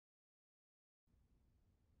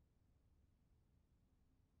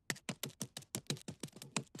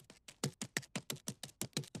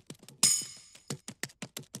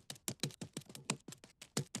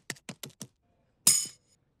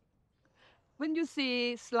when you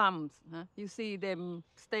see slums, you see them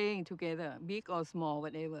staying together, big or small,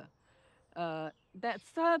 whatever. That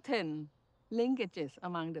certain linkages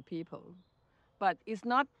among the people, but it's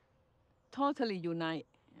not totally unite.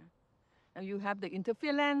 And you have the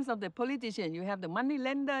interference of the politician, you have the money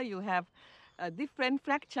lender, you have a different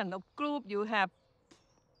fraction of group, you have,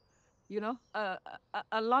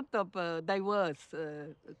 a lot of diverse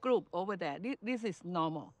group over there. This is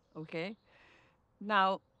normal, okay?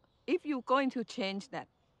 Now, if you're going to change that,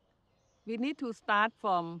 we need to start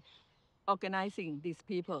from organizing these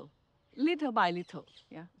people little by little,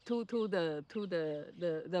 yeah, to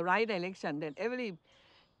the right direction. That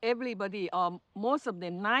everybody, or most of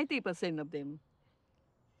them, 90% of them,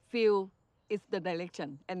 feel it's the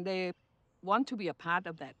direction, and they want to be a part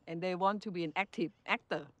of that, and they want to be an active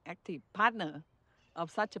actor, active partner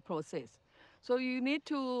of such a process. So you need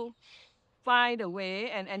to find a way,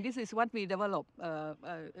 and this is what we develop,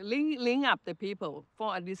 link up the people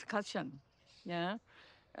for a discussion. Yeah,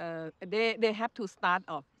 they have to start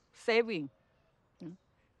off saving,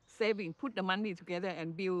 saving, put the money together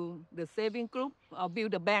and build the saving group or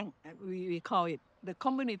build a bank. We call it the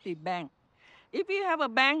community bank. If we have a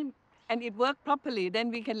bank and it works properly, then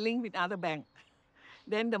we can link with other banks.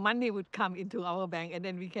 Then the money would come into our bank, and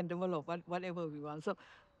then we can develop whatever we want. So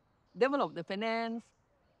develop the finance,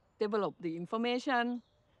 develop the information,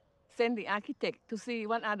 send the architect to see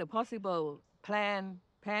what are the possible plan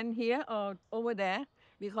here or over there,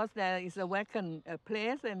 because there is a vacant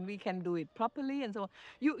place and we can do it properly, and so on.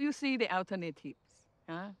 You see the alternatives,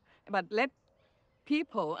 but let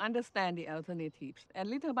people understand the alternatives, and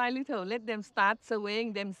little by little let them start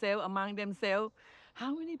surveying themselves among themselves.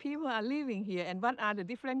 How many people are living here, and what are the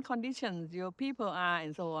different conditions your people are,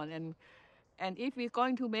 and so on. And if we're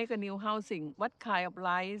going to make a new housing, what kind of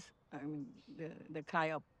rights, the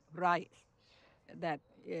kind of rights that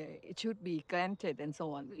it should be granted, and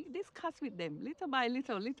so on. We discuss with them little by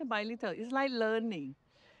little, little by little. It's like learning,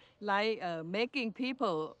 like making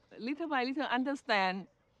people little by little understand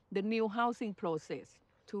the new housing process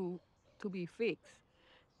to be fixed.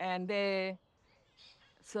 And they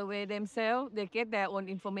survey themselves, they get their own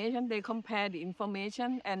information, they compare the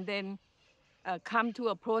information, and then come to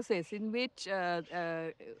a process in which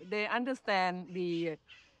they understand the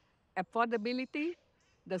affordability,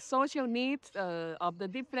 the social needs of the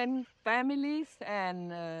different families,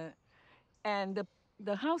 and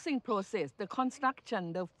the housing process, the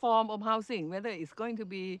construction, the form of housing, whether it's going to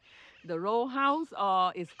be the row house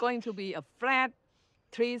or it's going to be a flat,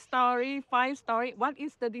 3-story, 5-story. What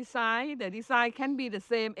is the design? The design can be the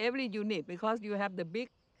same every unit, because you have the big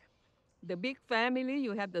family,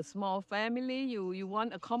 you have the small family, you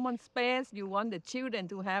want a common space, you want the children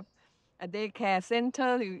to have a daycare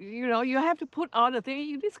center, you have to put all the things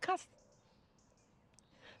you discuss.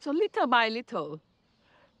 So little by little,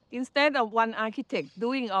 instead of one architect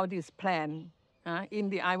doing all this plan in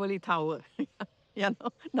the ivory tower, no,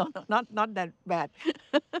 not that bad.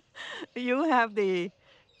 You have the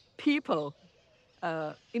people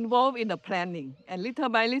involved in the planning, and little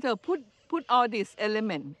by little put all these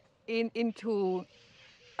elements into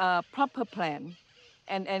a proper plan,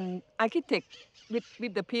 and architect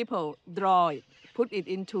with the people draw it, put it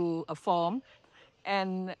into a form,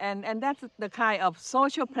 and that's the kind of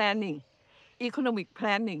social planning, economic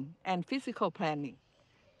planning, and physical planning.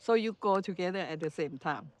 So you go together at the same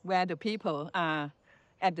time, where the people are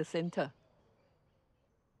at the center.